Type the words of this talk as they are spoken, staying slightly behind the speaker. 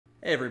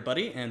Hey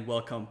everybody, and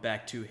welcome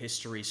back to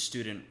History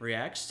Student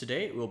Reacts.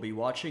 Today we'll be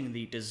watching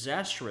the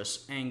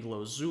Disastrous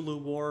Anglo-Zulu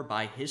War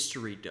by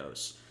History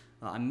Dose.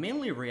 I'm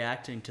mainly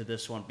reacting to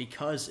this one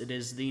because it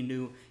is the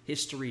new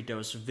History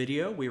Dose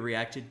video. We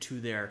reacted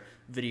to their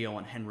video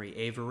on Henry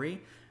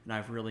Avery, and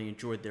I've really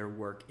enjoyed their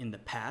work in the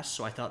past,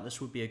 so I thought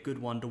this would be a good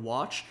one to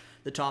watch.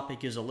 The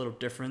topic is a little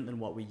different than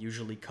what we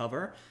usually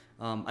cover.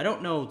 I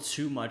don't know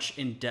too much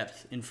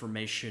in-depth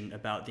information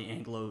about the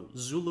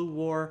Anglo-Zulu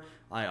War.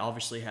 I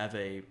obviously have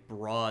a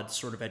broad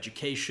sort of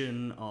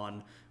education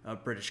on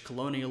British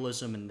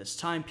colonialism in this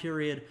time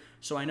period,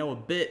 so I know a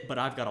bit, but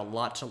I've got a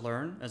lot to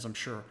learn, as I'm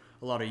sure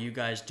a lot of you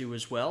guys do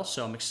as well,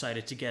 so I'm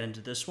excited to get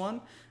into this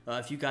one.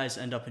 If you guys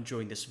end up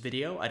enjoying this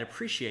video, I'd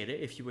appreciate it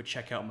if you would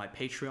check out my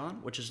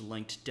Patreon, which is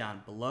linked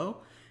down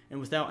below. And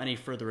without any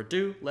further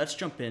ado, let's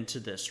jump into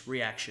this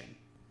reaction.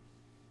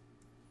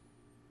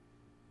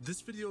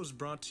 This video is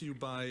brought to you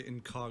by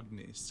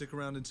Incogni. Stick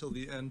around until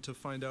the end to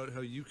find out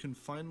how you can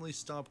finally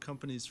stop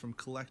companies from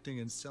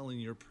collecting and selling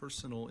your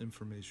personal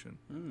information.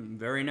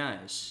 Very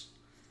nice.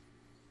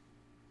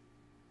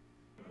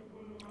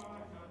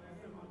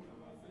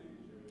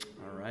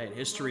 Alright,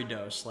 History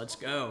Dose, let's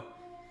go.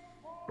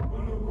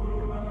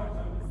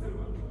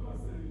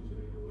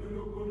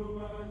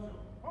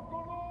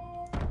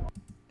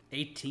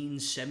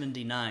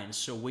 (1879),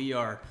 so we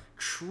are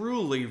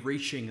truly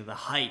reaching the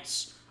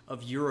heights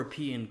of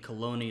European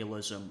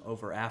colonialism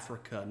over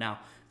Africa. Now,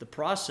 the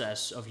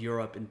process of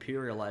Europe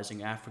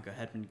imperializing Africa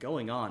had been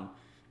going on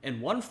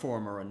in one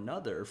form or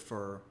another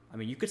for, I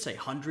mean, you could say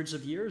hundreds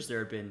of years. There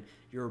have been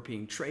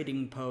European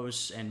trading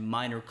posts and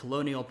minor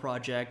colonial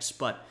projects,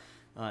 but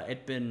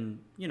it'd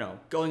been,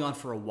 going on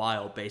for a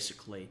while,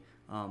 basically.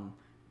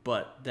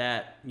 But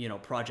that,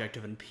 project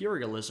of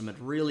imperialism had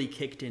really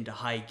kicked into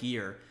high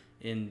gear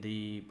in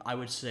the, I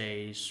would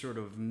say, sort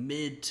of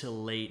mid to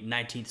late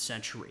 19th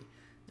century.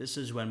 This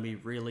is when we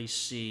really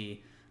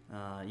see,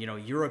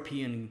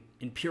 European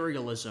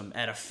imperialism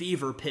at a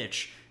fever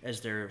pitch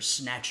as they're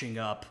snatching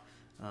up,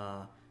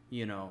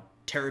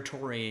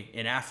 territory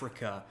in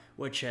Africa,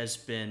 which has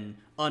been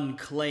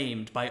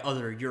unclaimed by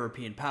other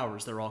European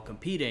powers. They're all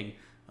competing,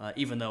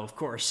 even though, of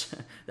course,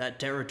 that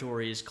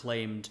territory is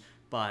claimed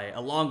by a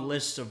long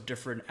list of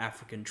different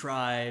African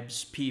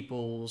tribes,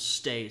 peoples,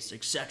 states,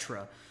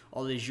 etc.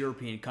 All these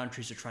European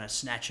countries are trying to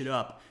snatch it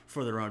up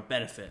for their own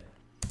benefit.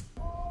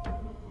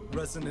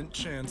 Resonant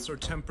chants are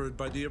tempered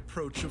by the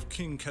approach of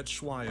King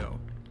Cetshwayo.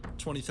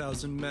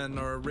 20,000 men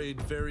are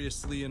arrayed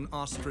variously in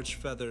ostrich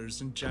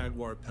feathers and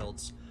jaguar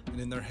pelts,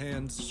 and in their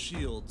hands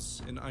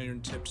shields and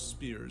iron-tipped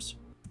spears.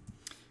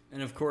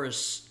 And of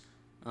course,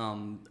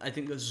 I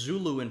think the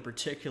Zulu in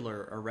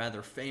particular are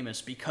rather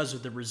famous because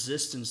of the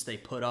resistance they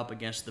put up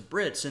against the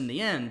Brits. In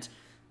the end,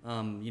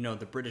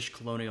 the British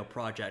colonial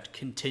project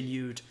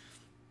continued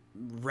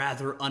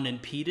rather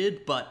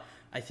unimpeded, but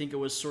I think it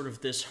was sort of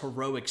this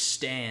heroic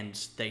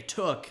stand they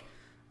took,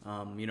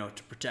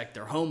 to protect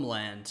their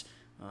homeland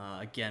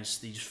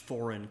against these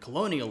foreign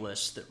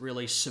colonialists that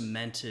really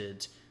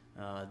cemented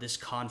this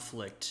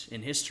conflict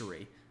in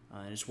history.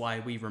 And is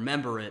why we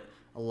remember it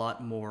a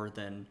lot more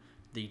than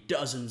the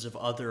dozens of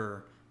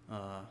other,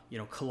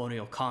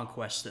 colonial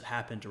conquests that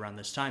happened around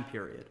this time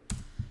period.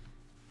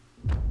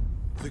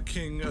 The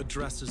king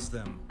addresses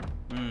them.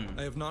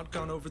 I have not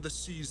gone over the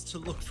seas to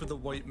look for the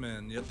white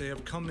man, yet they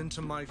have come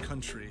into my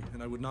country,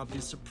 and I would not be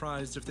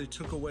surprised if they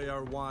took away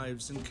our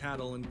wives and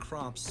cattle and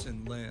crops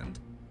and land.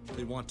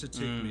 They want to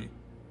take me.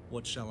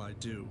 What shall I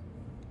do?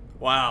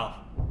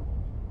 Wow.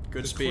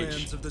 Good speech. The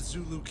clans of the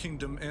Zulu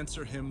kingdom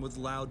answer him with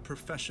loud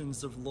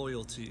professions of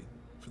loyalty,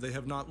 for they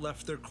have not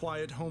left their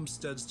quiet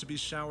homesteads to be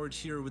showered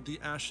here with the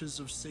ashes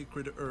of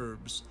sacred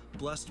herbs,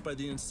 blessed by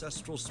the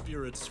ancestral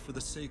spirits for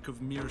the sake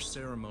of mere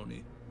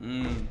ceremony.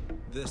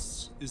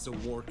 This is a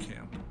war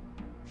camp.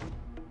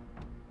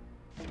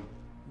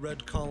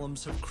 Red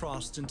columns have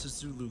crossed into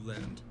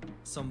Zululand.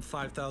 Some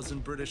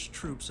 5,000 British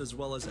troops as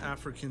well as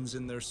Africans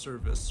in their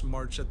service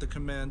march at the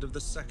command of the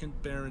 2nd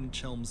Baron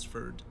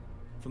Chelmsford.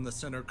 From the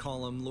center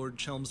column, Lord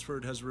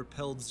Chelmsford has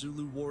repelled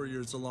Zulu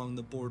warriors along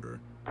the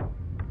border.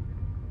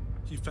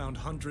 He found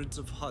hundreds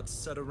of huts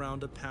set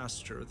around a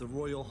pasture, the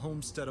royal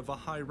homestead of a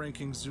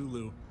high-ranking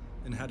Zulu,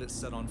 and had it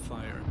set on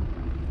fire.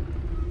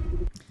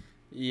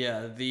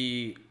 Yeah,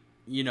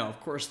 of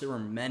course there were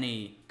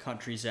many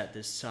countries at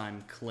this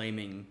time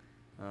claiming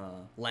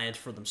land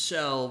for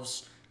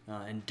themselves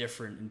and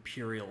different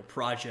imperial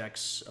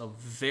projects of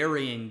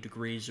varying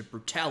degrees of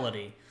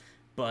brutality,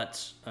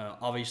 but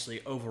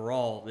obviously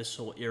overall this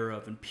whole era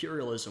of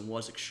imperialism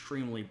was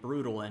extremely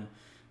brutal, and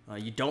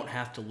you don't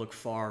have to look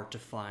far to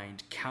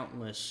find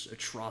countless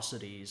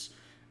atrocities,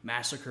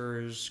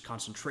 massacres,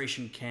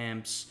 concentration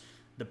camps,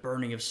 the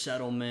burning of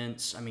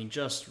settlements. I mean,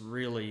 just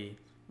really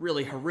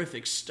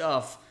horrific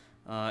stuff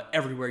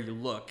everywhere you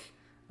look,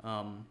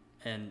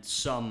 and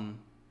some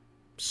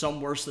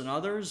worse than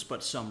others,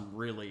 but some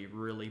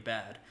really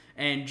bad,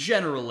 and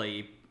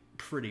generally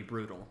pretty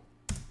brutal.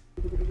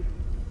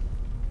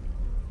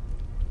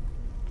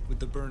 With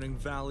the burning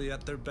valley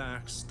at their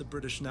backs, the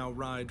British now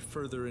ride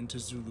further into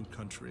Zulu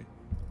country.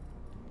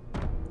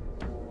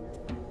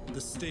 The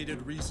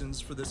stated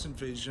reasons for this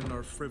invasion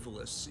are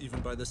frivolous,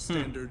 even by the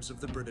standards of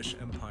the British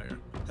Empire,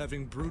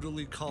 having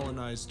brutally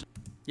colonized.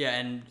 Yeah,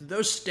 and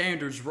those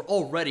standards were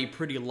already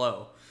pretty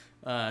low.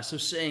 So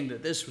saying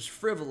that this was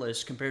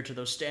frivolous compared to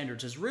those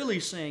standards is really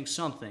saying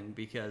something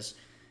because,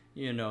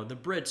 you know, the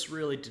Brits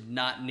really did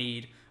not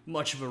need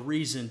much of a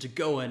reason to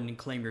go in and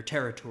claim your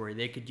territory.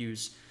 They could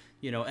use,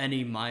 you know,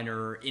 any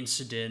minor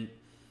incident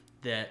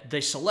that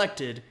they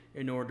selected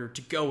in order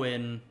to go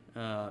in,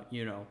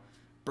 you know,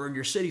 burn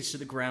your cities to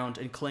the ground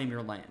and claim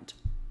your land.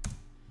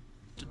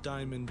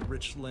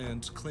 Diamond-rich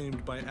lands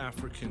claimed by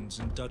Africans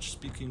and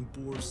Dutch-speaking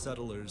Boer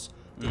settlers,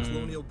 the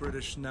colonial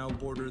British now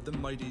border the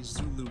mighty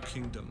Zulu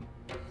kingdom.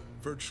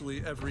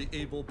 Virtually every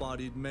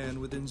able-bodied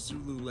man within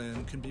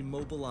Zululand can be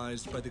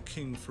mobilized by the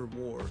king for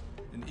war,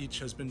 and each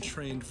has been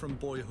trained from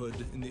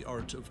boyhood in the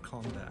art of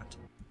combat.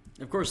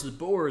 Of course, the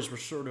Boers were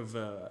sort of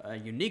a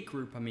unique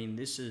group. I mean,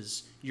 this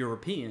is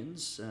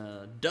Europeans,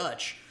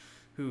 Dutch,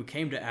 who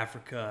came to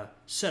Africa,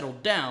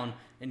 settled down,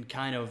 and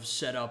kind of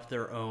set up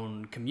their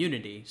own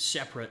community,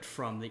 separate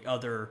from the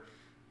other,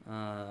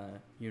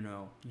 you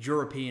know,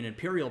 European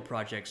imperial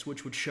projects,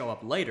 which would show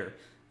up later.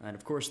 And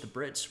of course, the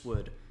Brits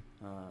would,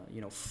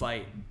 you know,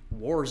 fight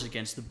wars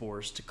against the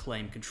Boers to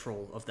claim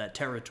control of that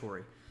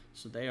territory.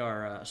 So they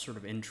are a sort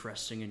of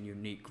interesting and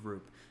unique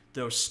group,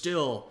 though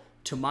still,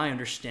 to my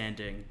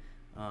understanding,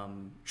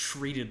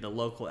 treated the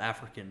local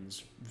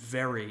Africans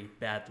very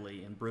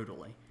badly and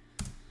brutally.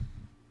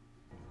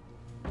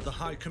 The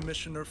High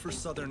Commissioner for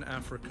Southern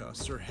Africa,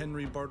 Sir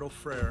Henry Bartle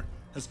Frere,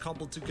 has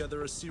cobbled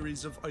together a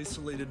series of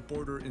isolated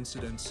border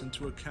incidents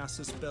into a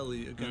casus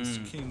belli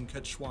against King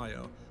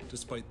Cetshwayo,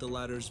 despite the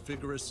latter's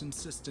vigorous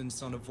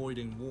insistence on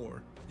avoiding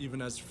war. Even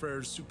as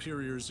Frere's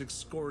superiors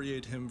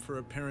excoriate him for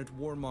apparent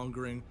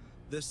warmongering,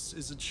 this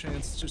is a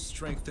chance to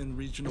strengthen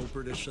regional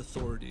British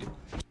authority.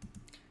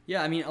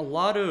 Yeah, I mean, a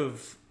lot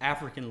of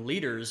African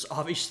leaders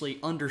obviously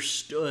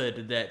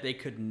understood that they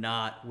could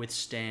not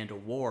withstand a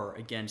war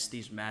against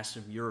these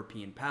massive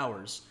European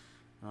powers.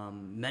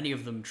 Many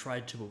of them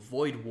tried to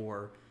avoid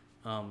war,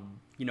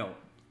 you know,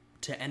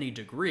 to any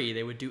degree.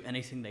 They would do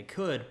anything they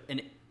could,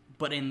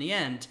 but in the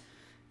end,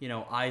 you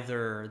know,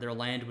 either their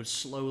land would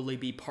slowly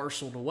be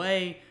parceled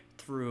away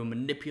through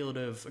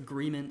manipulative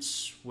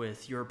agreements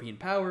with European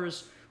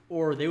powers,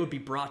 or they would be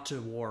brought to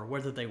war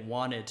whether they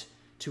wanted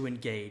to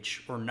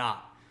engage or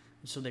not.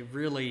 So they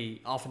really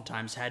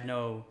oftentimes had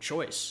no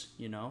choice,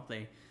 you know.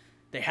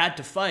 They had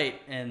to fight,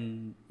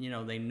 and, you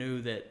know, they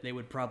knew that they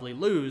would probably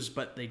lose,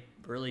 but they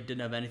really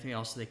didn't have anything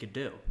else they could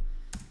do.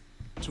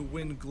 To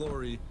win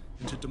glory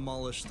and to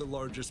demolish the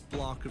largest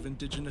block of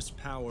indigenous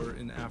power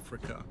in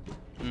Africa.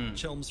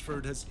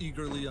 Chelmsford has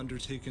eagerly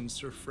undertaken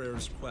Sir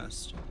Frere's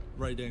quest,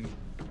 writing,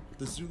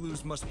 "The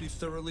Zulus must be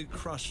thoroughly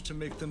crushed to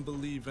make them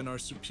believe in our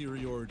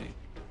superiority.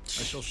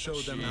 I shall show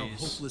them how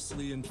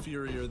hopelessly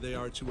inferior they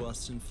are to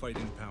us in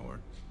fighting power."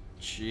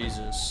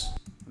 Jesus.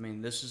 I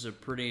mean, this is a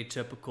pretty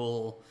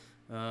typical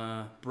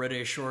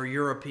British or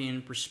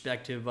European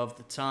perspective of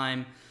the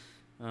time.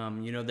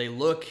 You know, they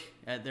look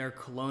at their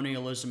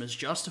colonialism as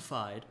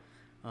justified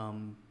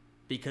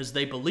because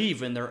they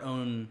believe in their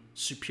own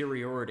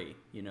superiority,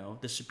 you know,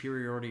 the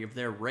superiority of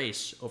their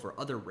race over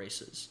other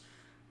races.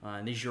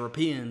 And these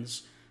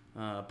Europeans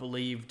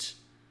believed,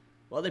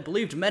 well, they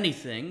believed many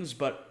things,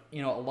 but,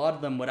 you know, a lot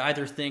of them would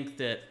either think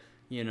that,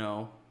 you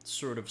know,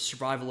 sort of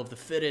survival of the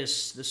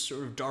fittest, this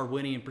sort of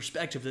Darwinian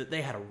perspective, that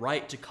they had a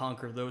right to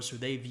conquer those who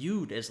they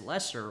viewed as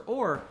lesser,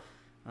 or,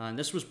 and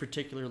this was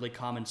particularly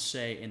common,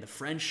 say, in the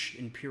French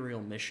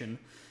imperial mission,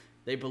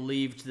 they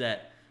believed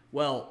that,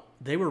 well,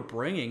 they were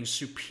bringing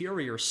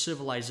superior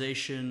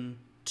civilization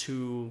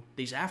to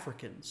these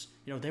Africans.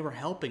 You know, they were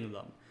helping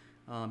them.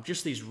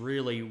 Just these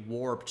really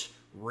warped,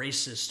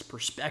 racist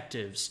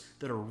perspectives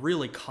that are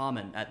really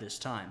common at this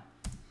time.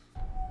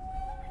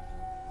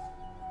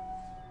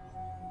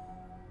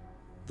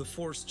 The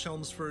force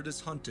Chelmsford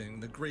is hunting,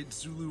 the great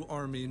Zulu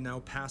army now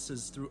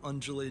passes through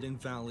undulating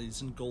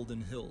valleys and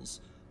golden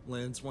hills,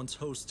 lands once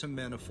host to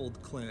manifold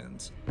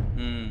clans.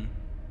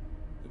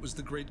 It was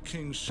the great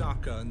King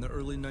Shaka in the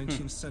early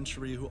 19th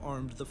century who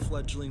armed the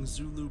fledgling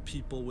Zulu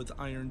people with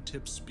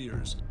iron-tipped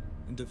spears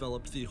and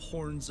developed the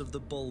Horns of the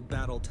Bull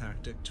battle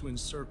tactic to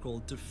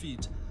encircle,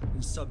 defeat,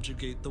 and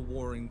subjugate the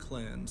warring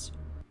clans.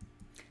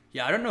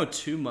 Yeah, I don't know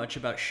too much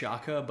about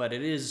Shaka, but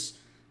it is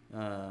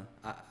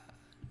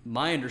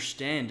my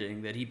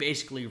understanding that he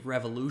basically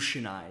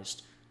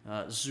revolutionized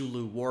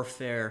Zulu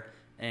warfare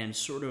and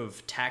sort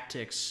of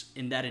tactics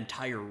in that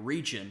entire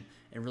region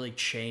and really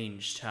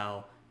changed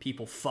how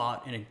people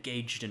fought and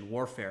engaged in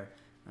warfare.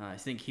 I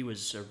think he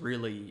was a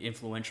really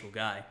influential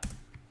guy.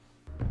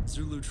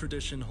 Zulu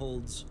tradition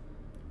holds,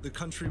 the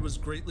country was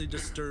greatly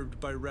disturbed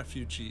by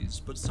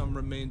refugees, but some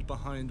remained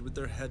behind with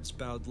their heads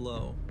bowed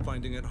low,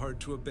 finding it hard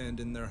to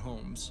abandon their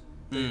homes.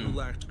 They who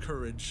lacked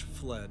courage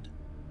fled.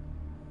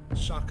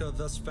 Shaka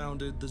thus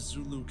founded the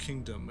Zulu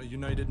Kingdom, a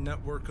united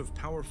network of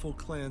powerful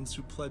clans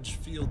who pledge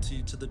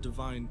fealty to the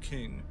divine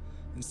king,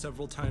 and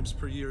several times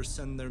per year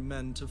send their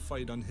men to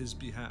fight on his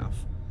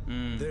behalf.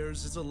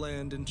 Theirs is a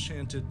land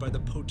enchanted by the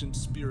potent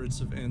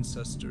spirits of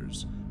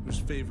ancestors, whose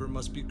favor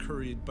must be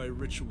curried by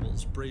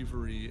rituals,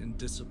 bravery, and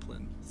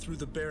discipline. Through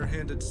the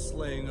bare-handed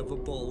slaying of a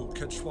bull,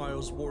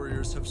 Quechuayo's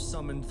warriors have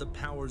summoned the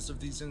powers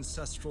of these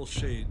ancestral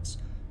shades,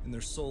 and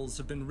their souls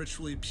have been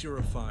ritually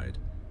purified,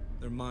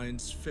 their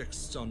minds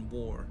fixed on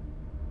war.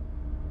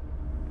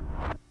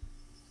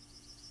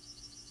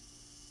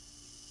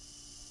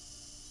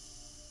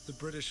 The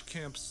British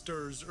camp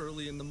stirs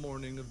early in the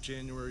morning of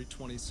January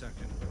 22nd.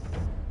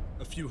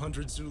 A few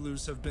hundred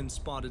Zulus have been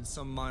spotted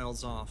some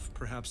miles off,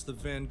 perhaps the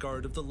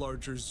vanguard of the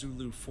larger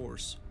Zulu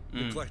force.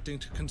 Neglecting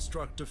to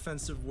construct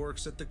defensive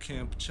works at the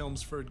camp,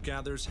 Chelmsford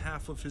gathers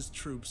half of his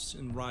troops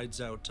and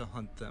rides out to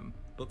hunt them.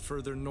 But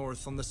further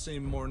north on the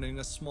same morning,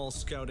 a small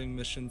scouting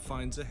mission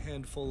finds a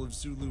handful of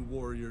Zulu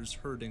warriors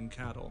herding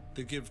cattle.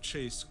 They give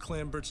chase,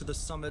 clamber to the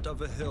summit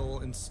of a hill,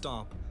 and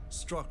stop,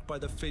 struck by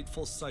the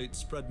fateful sight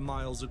spread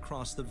miles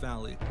across the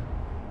valley.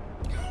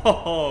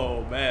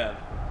 Oh, man.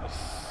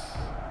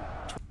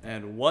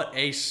 And what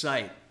a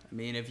sight. I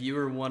mean, if you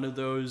were one of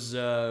those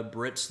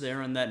Brits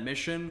there on that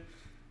mission,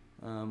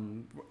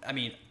 I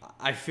mean,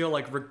 I feel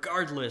like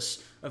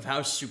regardless of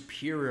how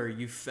superior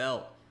you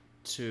felt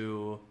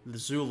to the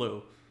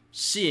Zulu,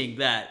 seeing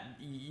that,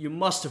 you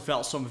must have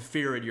felt some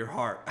fear in your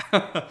heart.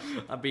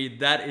 I mean,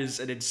 that is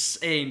an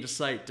insane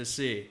sight to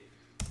see.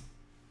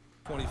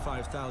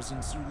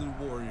 25,000 Zulu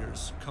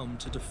warriors come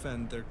to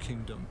defend their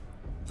kingdom.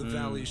 The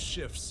valley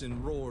shifts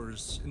and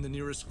roars, and the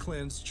nearest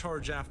clans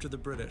charge after the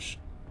British.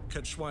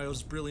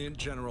 Quechuayo's brilliant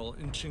general,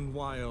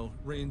 Inchingwayo,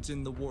 reins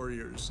in the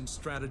warriors and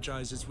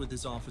strategizes with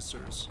his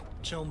officers.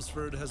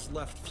 Chelmsford has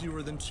left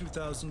fewer than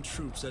 2,000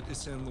 troops at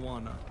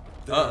Isandlwana.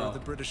 There, the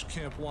British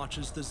camp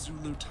watches the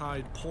Zulu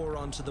tide pour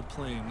onto the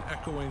plain,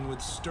 echoing with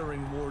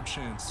stirring war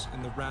chants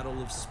and the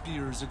rattle of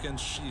spears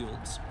against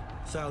shields.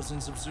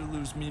 Thousands of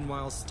Zulus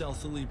meanwhile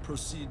stealthily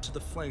proceed to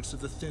the flanks of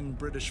the thin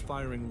British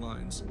firing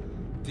lines.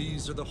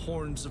 These are the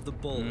horns of the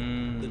bull,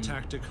 the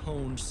tactic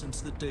honed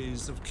since the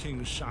days of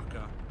King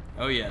Shaka.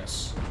 Oh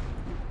yes.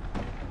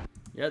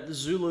 Yet the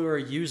Zulu are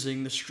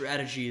using the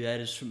strategy that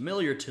is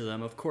familiar to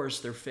them. Of course,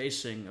 they're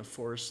facing a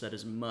force that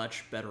is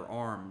much better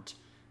armed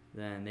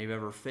than they've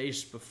ever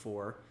faced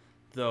before.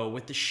 Though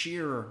with the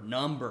sheer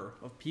number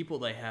of people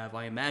they have,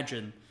 I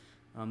imagine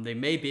they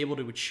may be able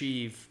to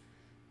achieve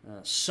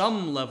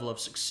some level of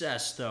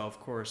success, though, of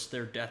course,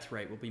 their death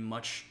rate will be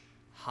much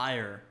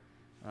higher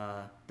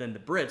than the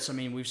Brits. I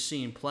mean, we've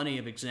seen plenty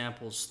of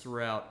examples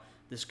throughout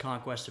this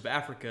conquest of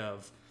Africa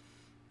of,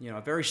 you know,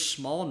 a very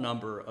small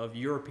number of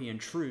European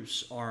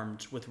troops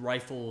armed with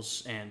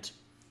rifles and,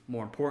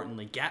 more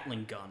importantly,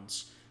 Gatling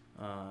guns,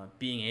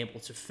 being able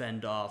to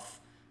fend off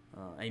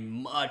a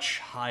much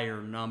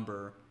higher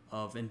number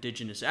of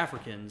indigenous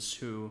Africans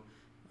who,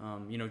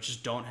 you know,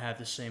 just don't have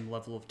the same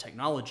level of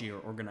technology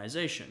or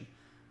organization.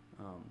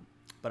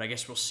 But I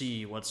guess we'll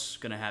see what's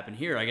going to happen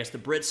here. I guess the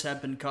Brits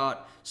have been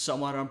caught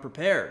somewhat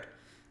unprepared.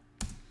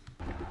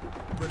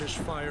 British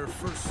fire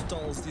first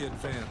stalls the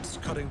advance,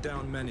 cutting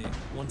down many.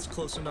 Once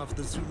close enough,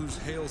 the Zulus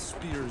hail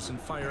spears and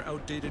fire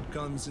outdated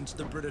guns into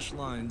the British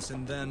lines,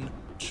 and then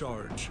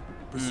charge.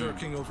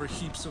 Berserking over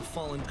heaps of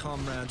fallen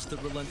comrades, the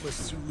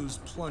relentless Zulus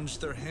plunge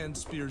their hand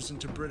spears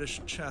into British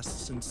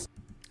chests and...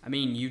 I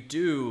mean, you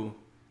do,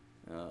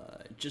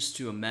 just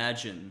to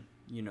imagine,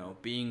 you know,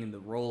 being in the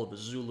role of a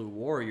Zulu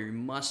warrior, you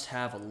must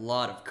have a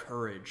lot of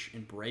courage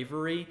and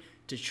bravery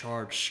to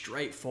charge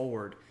straight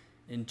forward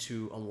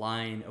into a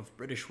line of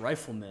British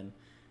riflemen.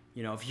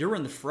 You know, if you're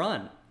in the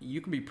front,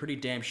 you can be pretty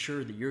damn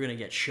sure that you're going to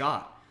get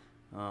shot.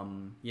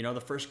 You know,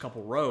 the first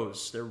couple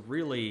rows, they're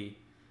really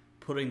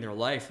putting their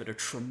life at a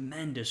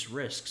tremendous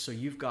risk, so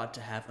you've got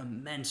to have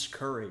immense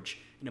courage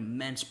and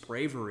immense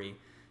bravery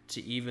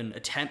to even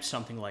attempt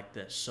something like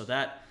this. So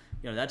that,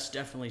 you know, that's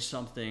definitely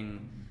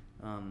something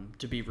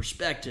to be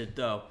respected,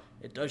 though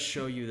it does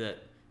show you that,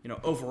 you know,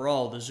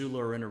 overall the Zulu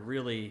are in a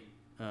really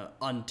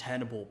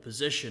untenable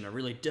position, a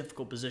really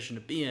difficult position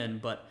to be in,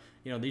 but,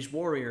 you know, these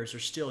warriors are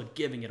still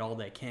giving it all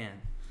they can.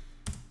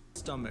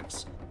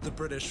 Stomachs. The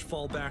British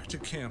fall back to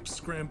camp,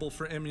 scramble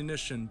for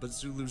ammunition, but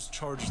Zulus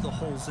charge the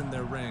holes in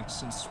their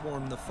ranks and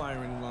swarm the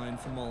firing line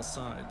from all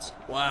sides.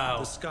 Wow.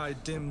 The sky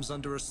dims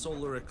under a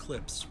solar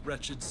eclipse.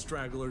 Wretched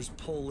stragglers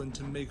pull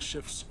into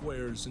makeshift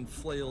squares and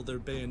flail their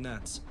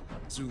bayonets.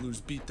 Zulus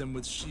beat them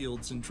with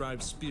shields and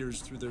drive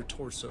spears through their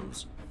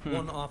torsos.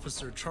 One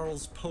officer,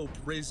 Charles Pope,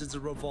 raises a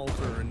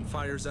revolver and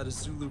fires at a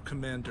Zulu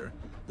commander.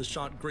 The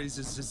shot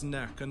grazes his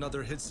neck,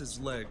 another hits his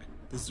leg.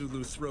 The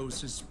Zulu throws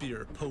his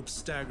spear. Pope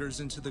staggers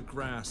into the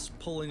grass,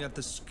 pulling at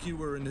the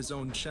skewer in his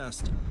own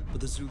chest,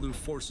 but the Zulu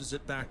forces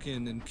it back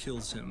in and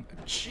kills him.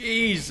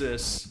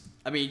 Jesus.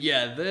 I mean,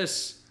 yeah,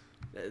 this...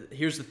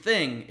 here's the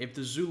thing. If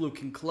the Zulu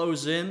can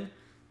close in,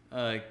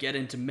 get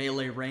into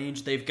melee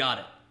range, they've got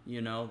it.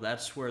 You know,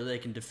 that's where they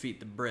can defeat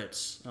the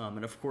Brits.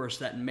 And of course,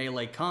 that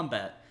melee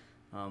combat,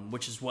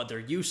 which is what they're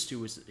used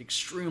to, is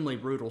extremely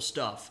brutal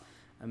stuff.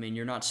 I mean,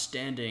 you're not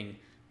standing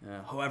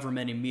however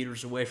many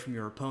meters away from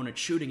your opponent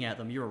shooting at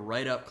them. You're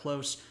right up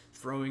close,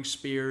 throwing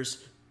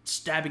spears,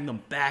 stabbing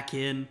them back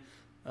in.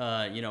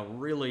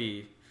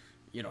 Really,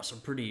 some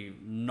pretty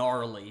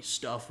gnarly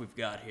stuff we've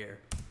got here.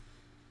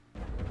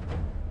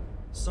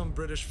 Some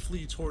British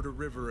flee toward a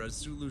river as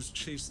Zulus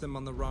chase them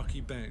on the rocky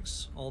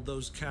banks. All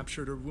those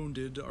captured or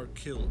wounded are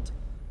killed.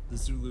 The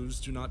Zulus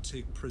do not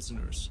take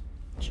prisoners.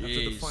 Jeez.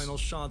 After the final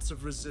shots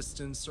of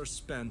resistance are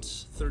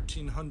spent,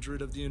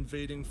 1,300 of the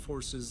invading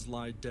forces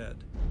lie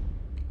dead.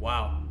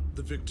 Wow.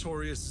 The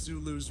victorious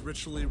Zulus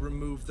ritually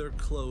remove their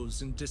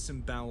clothes and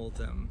disembowel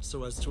them,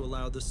 so as to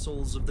allow the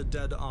souls of the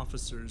dead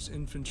officers,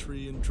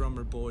 infantry, and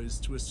drummer boys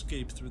to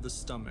escape through the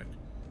stomach,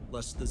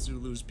 lest the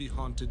Zulus be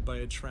haunted by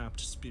a trapped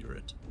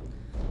spirit.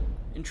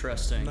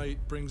 Interesting.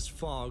 Night brings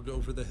fog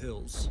over the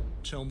hills.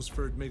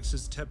 Chelmsford makes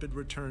his tepid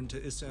return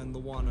to Isan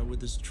Luana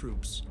with his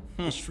troops.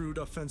 The shrewd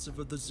offensive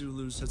of the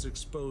Zulus has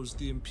exposed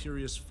the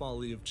imperious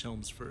folly of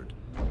Chelmsford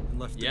and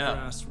left the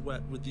grass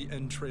wet with the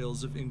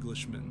entrails of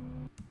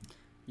Englishmen.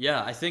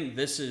 Yeah, I think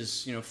this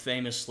is,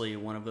 famously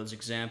one of those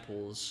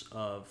examples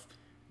of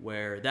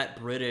where that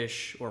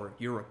British or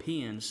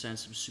European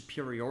sense of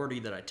superiority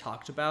that I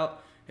talked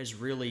about has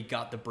really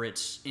got the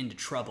Brits into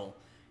trouble.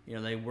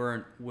 They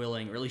weren't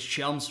willing, or at least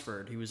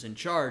Chelmsford, who was in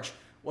charge,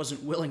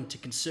 wasn't willing to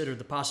consider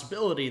the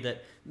possibility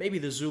that maybe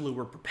the Zulu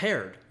were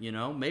prepared,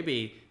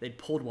 maybe they'd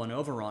pulled one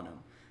over on him.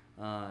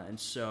 And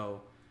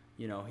so,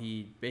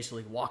 he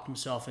basically walked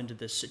himself into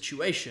this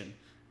situation.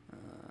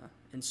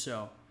 And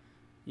so,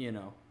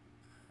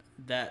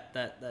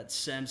 that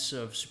sense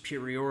of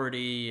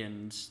superiority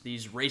and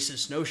these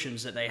racist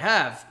notions that they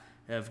have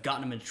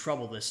gotten him into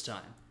trouble this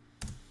time.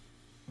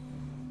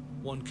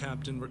 One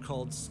captain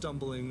recalled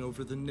stumbling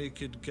over the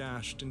naked,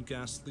 gashed, and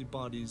ghastly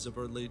bodies of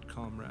our late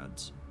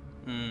comrades.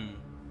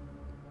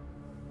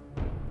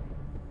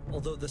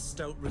 Although the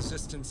stout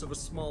resistance of a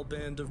small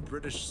band of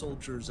British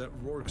soldiers at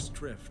Rorke's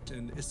Drift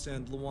and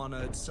Isan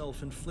Luana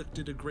itself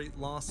inflicted a great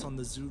loss on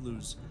the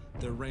Zulus,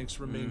 their ranks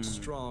remained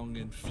strong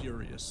and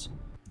furious.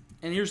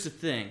 And here's the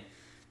thing,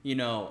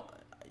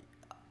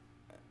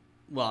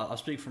 I'll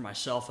speak for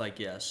myself, I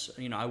guess.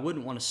 I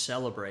wouldn't want to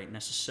celebrate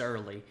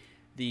necessarily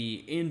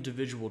the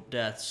individual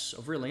deaths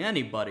of really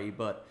anybody,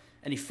 but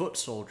any foot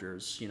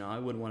soldiers. I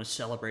wouldn't want to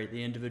celebrate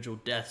the individual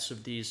deaths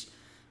of these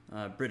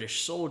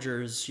British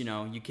soldiers.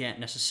 You can't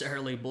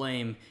necessarily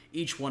blame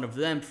each one of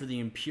them for the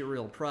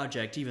Imperial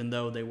project, even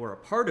though they were a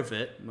part of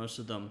it. Most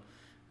of them,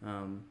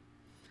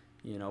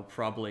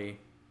 probably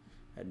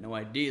had no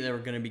idea they were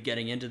going to be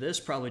getting into this,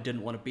 probably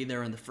didn't want to be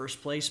there in the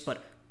first place,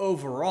 but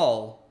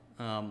overall,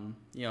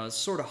 it's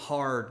sort of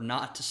hard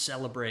not to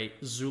celebrate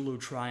Zulu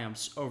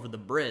triumphs over the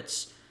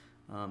Brits,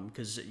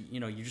 because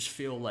you just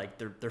feel like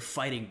they're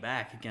fighting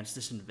back against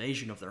this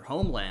invasion of their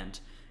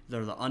homeland.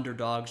 They're the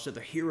underdogs, they're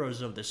the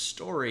heroes of this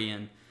story,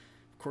 and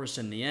of course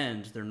in the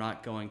end they're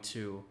not going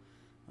to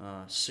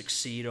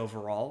succeed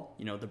overall.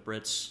 The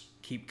Brits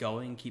keep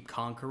going, keep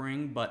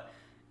conquering, but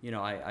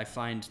I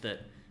find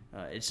that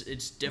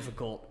it's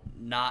difficult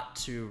not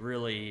to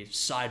really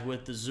side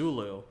with the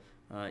Zulu,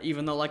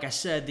 even though, like I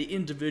said, the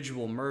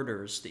individual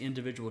murders, the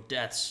individual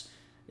deaths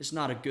is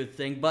not a good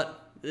thing,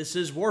 but this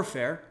is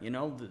warfare.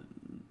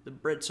 The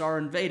Brits are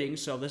invading,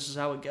 so this is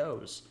how it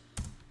goes.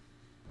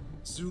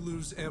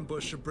 Zulus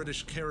ambush a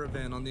British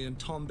caravan on the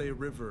Ntombe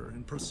River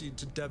and proceed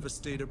to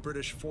devastate a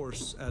British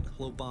force at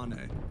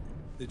Hlobane.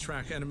 They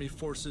track enemy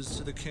forces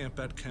to the camp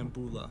at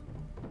Kambula.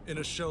 In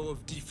a show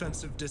of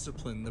defensive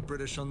discipline, the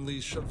British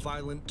unleash a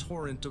violent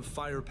torrent of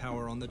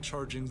firepower on the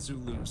charging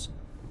Zulus.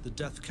 The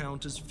death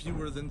count is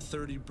fewer than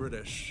 30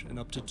 British and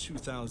up to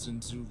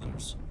 2,000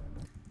 Zulus.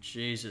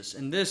 Jesus,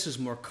 and this is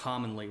more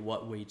commonly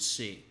what we'd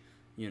see,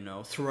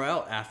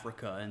 throughout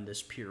Africa in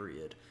this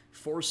period.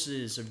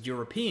 Forces of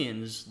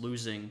Europeans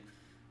losing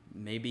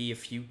maybe a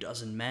few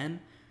dozen men,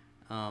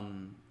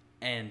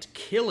 and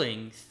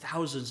killing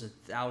thousands and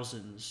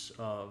thousands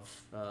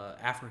of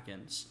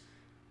Africans,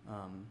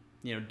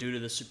 due to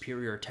the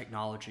superior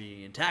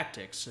technology and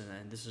tactics.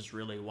 And this is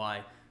really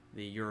why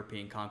the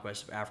European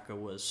conquest of Africa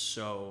was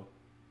so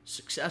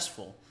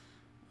successful.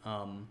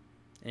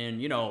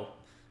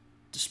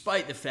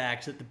 Despite the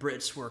fact that the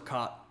Brits were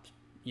caught,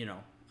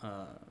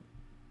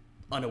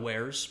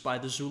 unawares by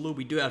the Zulu,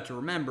 we do have to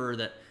remember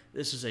that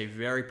this is a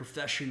very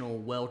professional,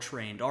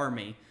 well-trained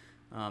army.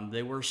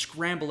 They were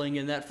scrambling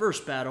in that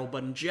first battle,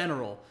 but in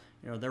general,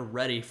 they're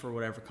ready for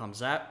whatever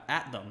comes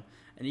at them.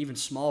 And even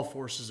small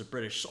forces of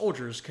British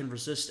soldiers can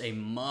resist a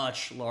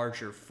much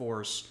larger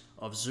force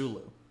of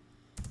Zulu.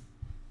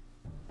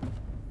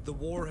 The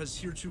war has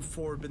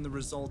heretofore been the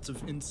result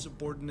of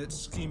insubordinate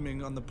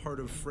scheming on the part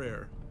of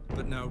Frere,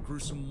 but now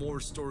gruesome war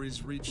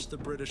stories reach the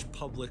British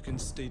public and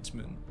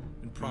statesmen,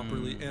 and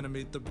properly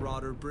animate the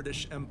broader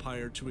British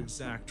Empire to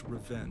exact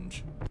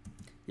revenge.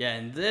 Yeah,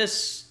 and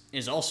this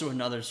is also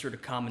another sort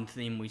of common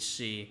theme we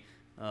see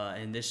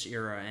in this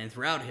era and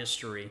throughout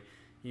history.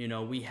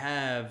 We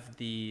have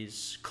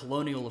these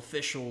colonial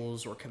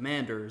officials or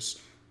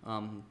commanders,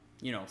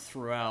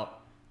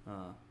 throughout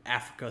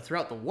Africa,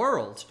 throughout the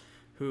world,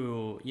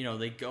 who,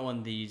 they go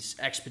on these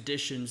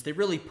expeditions. They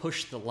really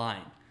push the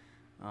line.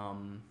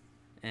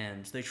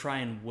 And they try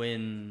and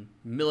win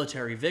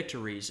military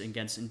victories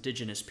against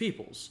indigenous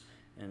peoples.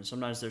 and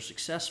sometimes they're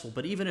successful.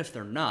 But even if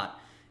they're not,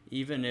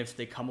 even if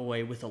they come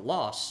away with a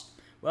loss,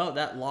 well,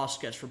 that loss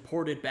gets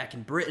reported back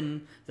in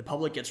Britain. The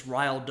public gets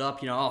riled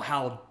up, oh,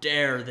 how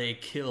dare they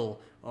kill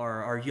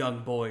our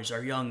young boys,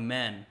 our young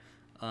men.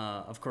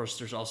 Of course,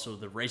 there's also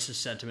the racist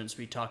sentiments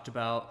we talked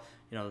about.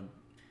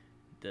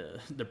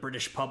 The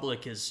British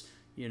public is,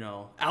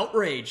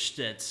 outraged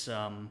that,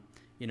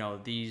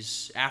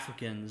 these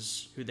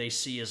Africans who they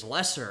see as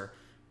lesser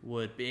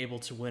would be able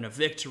to win a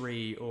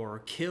victory or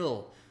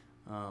kill,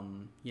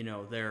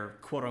 their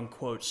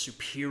quote-unquote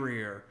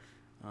superior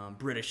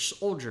British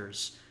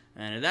soldiers.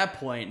 And at that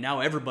point,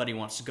 now everybody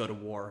wants to go to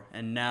war.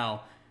 And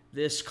now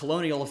this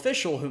colonial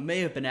official, who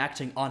may have been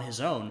acting on his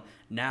own,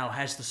 now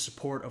has the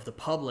support of the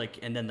public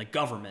and then the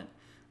government.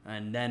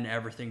 And then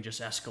everything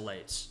just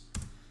escalates.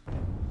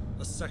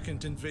 A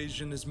second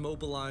invasion is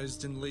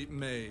mobilized in late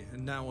May,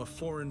 and now a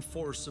foreign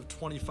force of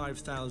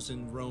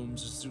 25,000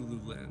 roams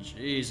Zululand.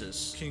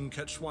 Jesus. King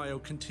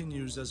Cetshwayo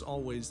continues, as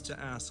always, to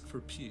ask for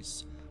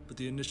peace, but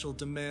the initial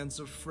demands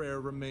of Frere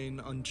remain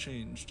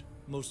unchanged.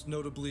 Most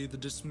notably, the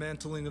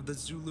dismantling of the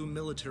Zulu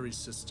military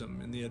system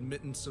and the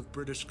admittance of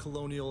British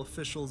colonial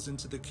officials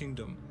into the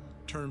kingdom,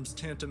 terms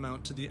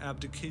tantamount to the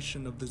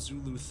abdication of the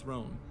Zulu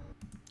throne.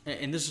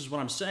 And this is what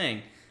I'm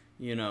saying,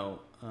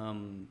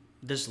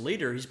 this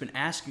leader, he's been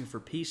asking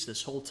for peace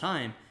this whole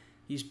time.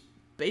 He's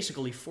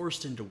basically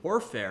forced into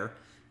warfare,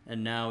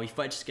 and now he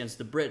fights against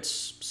the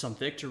Brits. Some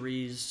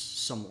victories,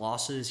 some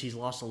losses. He's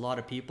lost a lot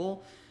of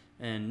people,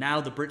 and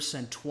now the Brits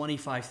send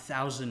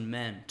 25,000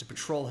 men to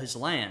patrol his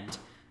land.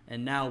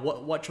 And now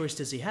what choice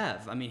does he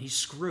have? I mean, he's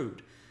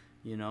screwed,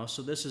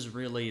 So this is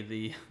really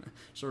the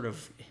sort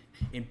of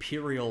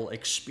imperial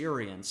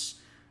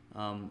experience.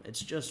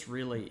 It's just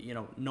really,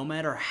 no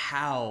matter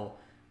how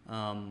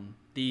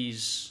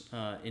these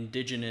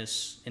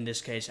indigenous, in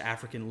this case,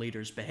 African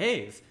leaders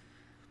behave,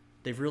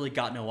 they've really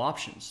got no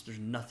options. There's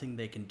nothing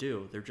they can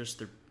do.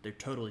 They're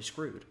totally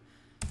screwed.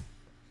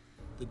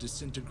 The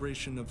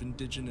disintegration of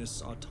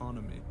indigenous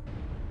autonomy.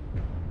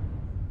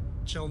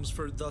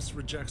 Chelmsford thus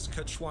rejects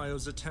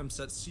Cetshwayo's attempts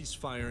at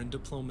ceasefire and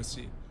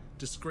diplomacy.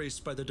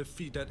 Disgraced by the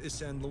defeat at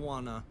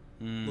Isandlwana,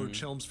 Lord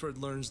Chelmsford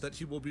learns that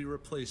he will be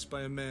replaced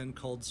by a man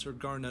called Sir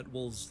Garnet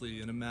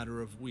Wolseley in a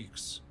matter of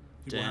weeks.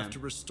 He will have to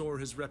restore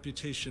his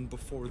reputation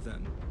before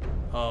then.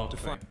 Oh,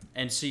 okay.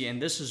 And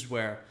this is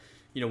where,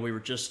 we were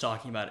just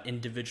talking about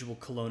individual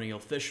colonial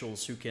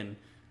officials who can,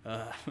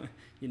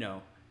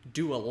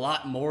 do a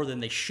lot more than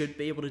they should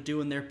be able to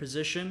do in their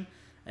position.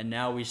 And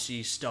now we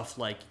see stuff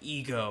like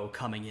ego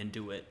coming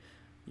into it.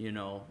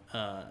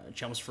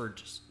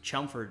 Chelmsford's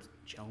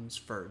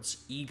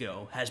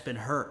ego has been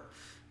hurt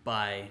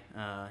by,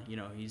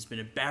 he's been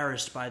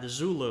embarrassed by the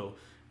Zulu.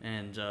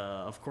 And,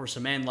 of course, a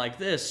man like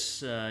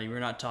this, we're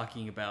not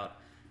talking about,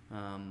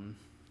 I'd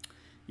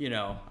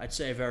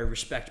say a very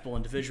respectable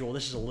individual.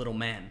 This is a little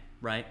man,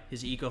 right?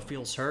 His ego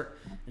feels hurt,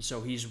 and so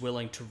he's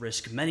willing to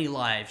risk many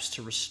lives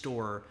to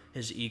restore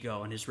his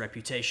ego and his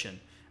reputation.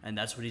 And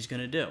that's what he's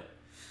going to do.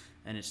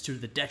 And it's to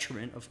the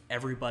detriment of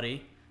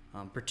everybody,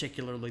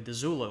 particularly the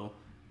Zulu.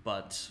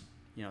 But,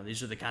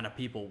 these are the kind of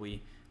people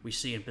we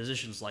see in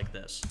positions like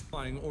this.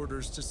 Flying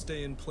orders to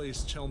stay in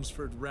place,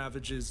 Chelmsford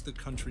ravages the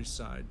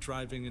countryside,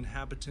 driving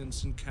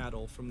inhabitants and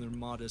cattle from their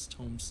modest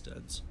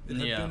homesteads. It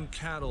had been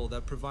cattle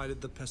that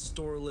provided the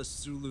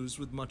pastoralist Zulus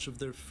with much of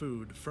their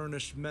food,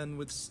 furnished men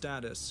with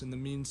status and the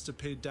means to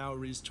pay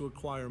dowries to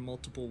acquire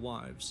multiple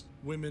wives.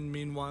 Women,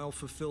 meanwhile,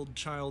 fulfilled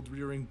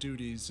child-rearing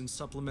duties and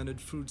supplemented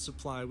food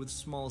supply with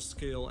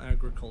small-scale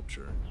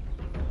agriculture.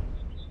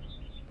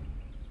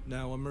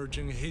 Now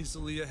emerging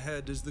hazily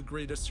ahead is the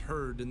greatest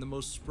herd in the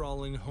most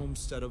sprawling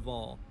homestead of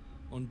all,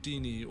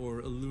 Ondini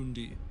or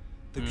Ulundi,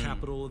 the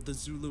capital of the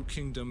Zulu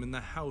kingdom and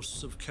the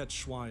house of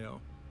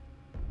Cetshwayo.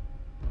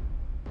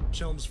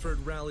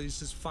 Chelmsford rallies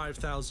his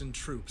 5,000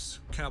 troops.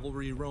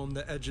 Cavalry roam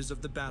the edges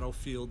of the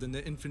battlefield and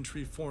the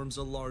infantry forms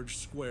a large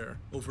square.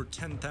 Over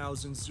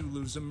 10,000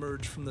 Zulus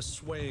emerge from the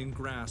swaying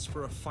grass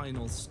for a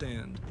final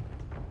stand.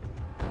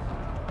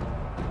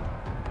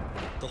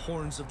 The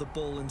horns of the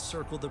bull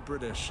encircle the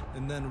British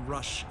and then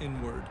rush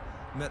inward,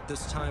 met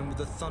this time with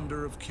the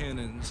thunder of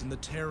cannons and the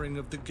tearing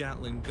of the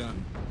Gatling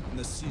gun and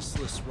the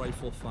ceaseless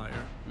rifle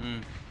fire.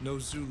 No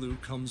Zulu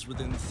comes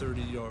within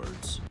 30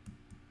 yards.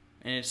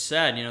 And it's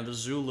sad, the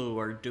Zulu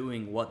are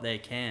doing what they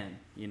can.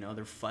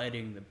 They're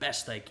fighting the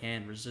best they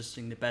can,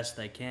 resisting the best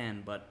they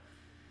can, but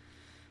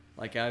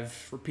like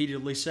I've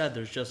repeatedly said,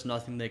 there's just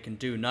nothing they can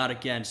do, not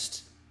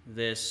against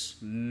this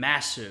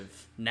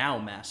massive, now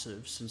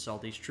massive, since all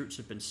these troops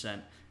have been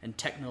sent, and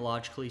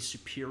technologically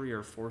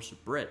superior force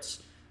of Brits,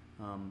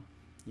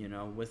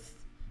 with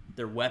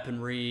their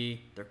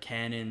weaponry, their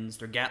cannons,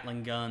 their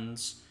Gatling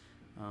guns.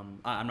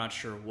 I'm not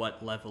sure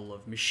what level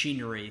of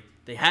machinery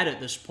they had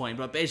at this point,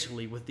 but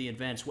basically with the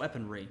advanced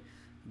weaponry,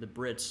 the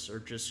Brits are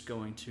just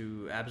going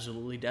to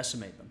absolutely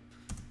decimate them.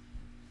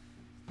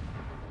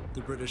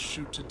 The British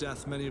shoot to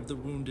death many of the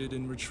wounded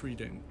in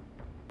retreating.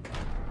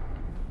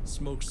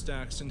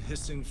 Smokestacks and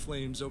hissing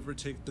flames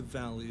overtake the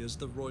valley as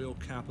the royal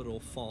capital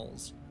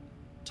falls.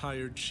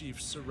 Tired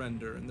chiefs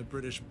surrender and the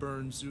British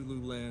burn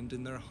Zululand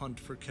in their hunt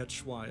for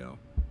Quechua.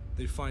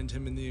 They find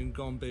him in the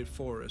Ngombe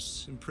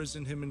forest,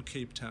 imprison him in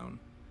Cape Town.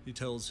 He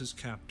tells his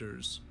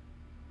captors,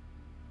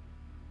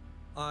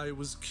 "I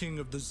was king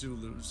of the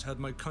Zulus, had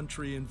my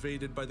country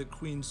invaded by the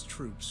Queen's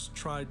troops,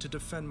 tried to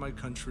defend my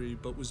country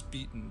but was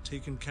beaten,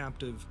 taken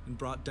captive, and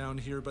brought down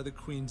here by the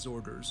Queen's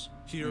orders.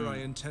 Here I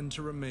intend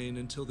to remain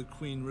until the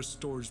Queen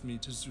restores me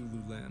to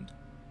Zululand."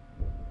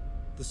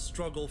 The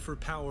struggle for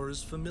power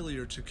is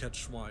familiar to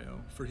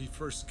Quechua, for he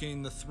first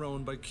gained the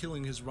throne by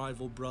killing his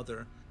rival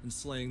brother and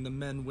slaying the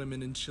men,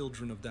 women, and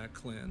children of that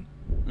clan.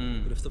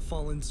 But if the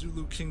fallen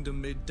Zulu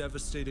kingdom made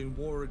devastating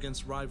war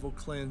against rival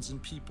clans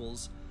and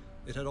peoples,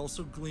 it had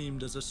also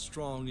gleamed as a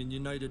strong and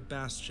united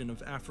bastion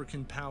of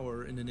African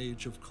power in an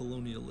age of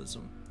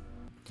colonialism.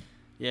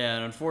 Yeah,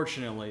 and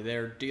unfortunately,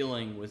 they're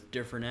dealing with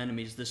different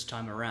enemies this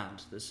time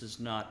around. This is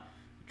not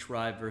a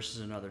tribe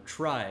versus another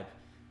tribe.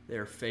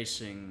 They're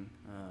facing,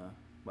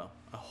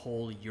 a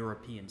whole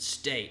European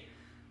state.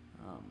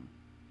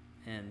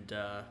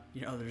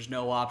 There's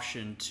no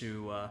option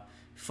to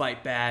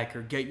fight back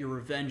or get your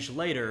revenge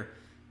later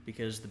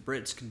because the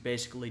Brits can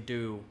basically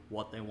do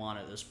what they want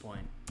at this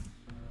point.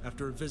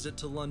 After a visit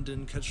to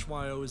London,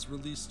 Quechua is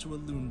released to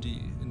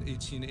Ulundi in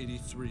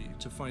 1883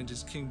 to find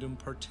his kingdom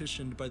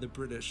partitioned by the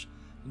British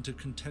into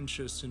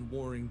contentious and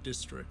warring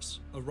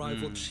districts. A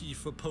rival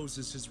chief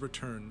opposes his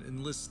return,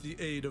 enlists the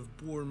aid of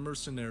Boer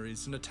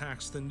mercenaries, and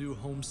attacks the new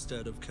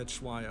homestead of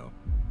Quechua.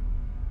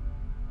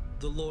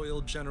 The loyal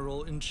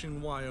general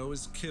Inchingwayo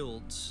is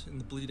killed, and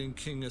the bleeding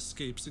king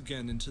escapes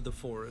again into the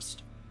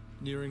forest.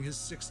 Nearing his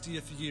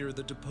 60th year,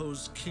 the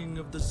deposed king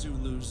of the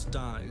Zulus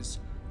dies,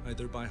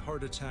 either by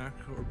heart attack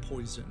or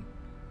poison.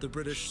 The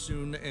British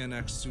soon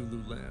annex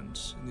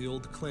Zululand, and the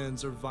old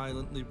clans are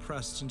violently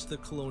pressed into the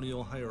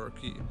colonial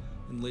hierarchy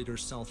in later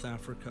South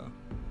Africa.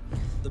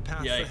 The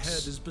path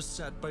ahead is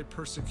beset by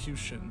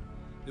persecution.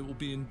 It will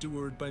be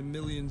endured by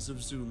millions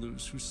of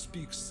Zulus who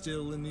speak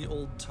still in the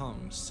old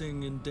tongue,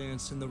 sing and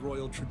dance in the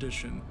royal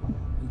tradition,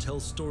 and tell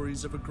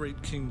stories of a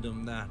great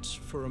kingdom that,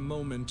 for a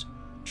moment,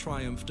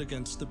 triumphed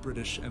against the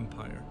British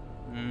Empire.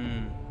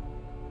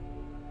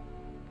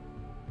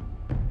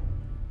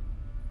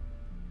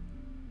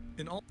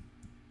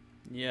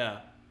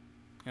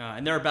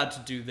 And they're about to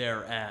do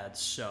their ads,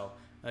 so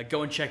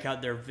go and check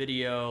out their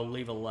video,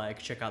 leave a like,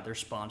 check out their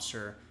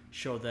sponsor,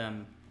 show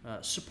them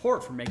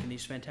support for making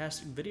these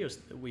fantastic videos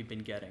that we've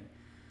been getting.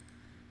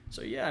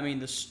 So yeah, I mean,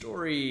 the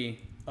story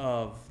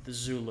of the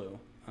Zulu,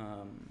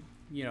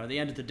 at the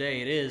end of the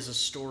day, it is a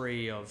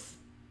story of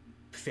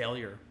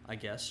failure, I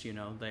guess.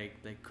 They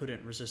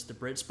couldn't resist the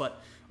Brits,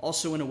 but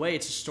also in a way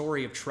it's a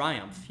story of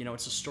triumph.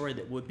 It's a story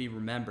that would be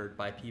remembered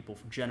by people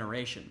for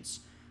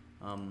generations.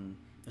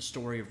 A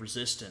story of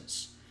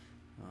resistance.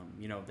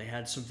 They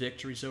had some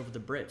victories over the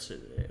Brits.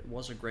 It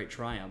was a great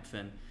triumph,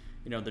 and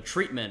the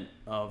treatment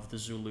of the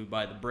Zulu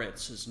by the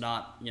Brits is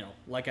not,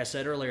 like I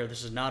said earlier,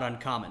 this is not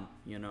uncommon.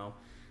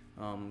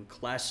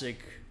 Classic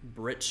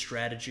Brit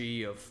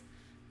strategy of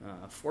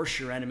force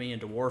your enemy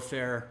into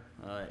warfare,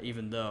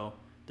 even though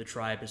the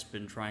tribe has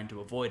been trying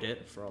to avoid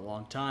it for a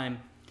long time.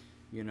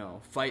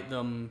 Fight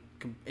them,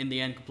 in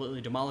the end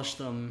completely demolish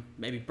them,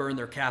 maybe burn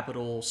their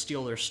capital,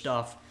 steal their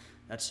stuff.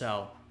 That's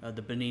how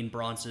the Benin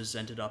bronzes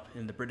ended up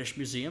in the British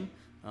Museum.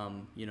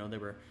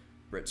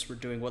 Brits were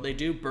doing what they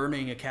do,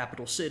 burning a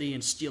capital city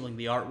and stealing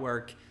the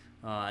artwork,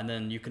 and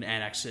then you can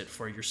annex it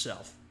for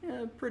yourself.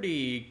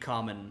 Pretty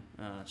common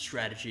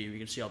strategy. You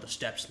can see all the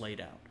steps laid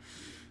out.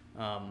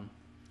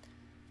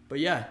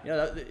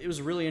 It was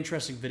a really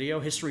interesting video.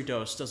 History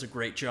Dose does a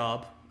great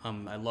job.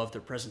 I love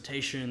their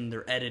presentation,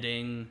 their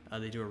editing.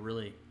 They do a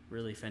really,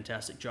 really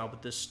fantastic job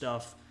with this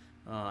stuff.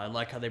 I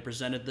like how they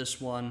presented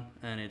this one,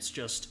 and it's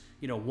just,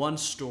 one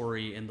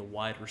story in the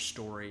wider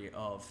story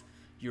of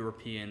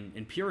European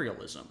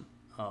imperialism.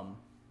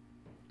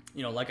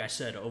 Like I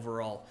said,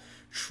 overall,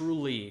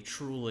 truly,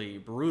 truly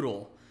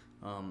brutal.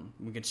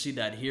 We can see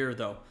that here,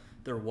 though.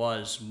 There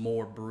was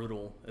more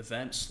brutal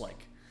events,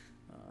 like,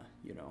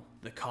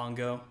 the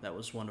Congo. That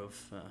was one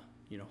of,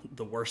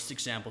 the worst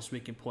examples we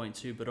can point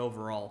to. But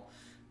overall,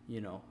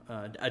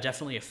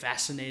 definitely a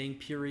fascinating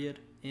period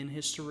in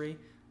history,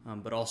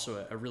 but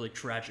also a really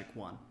tragic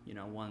one.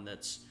 One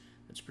that's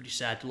pretty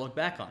sad to look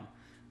back on.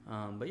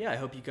 I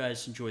hope you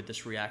guys enjoyed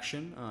this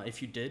reaction.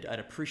 If you did, I'd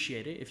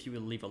appreciate it if you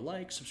would leave a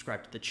like,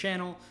 subscribe to the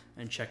channel,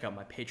 and check out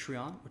my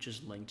Patreon, which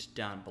is linked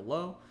down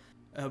below.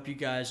 I hope you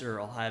guys are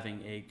all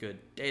having a good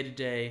day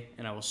today,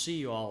 and I will see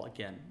you all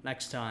again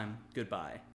next time. Goodbye.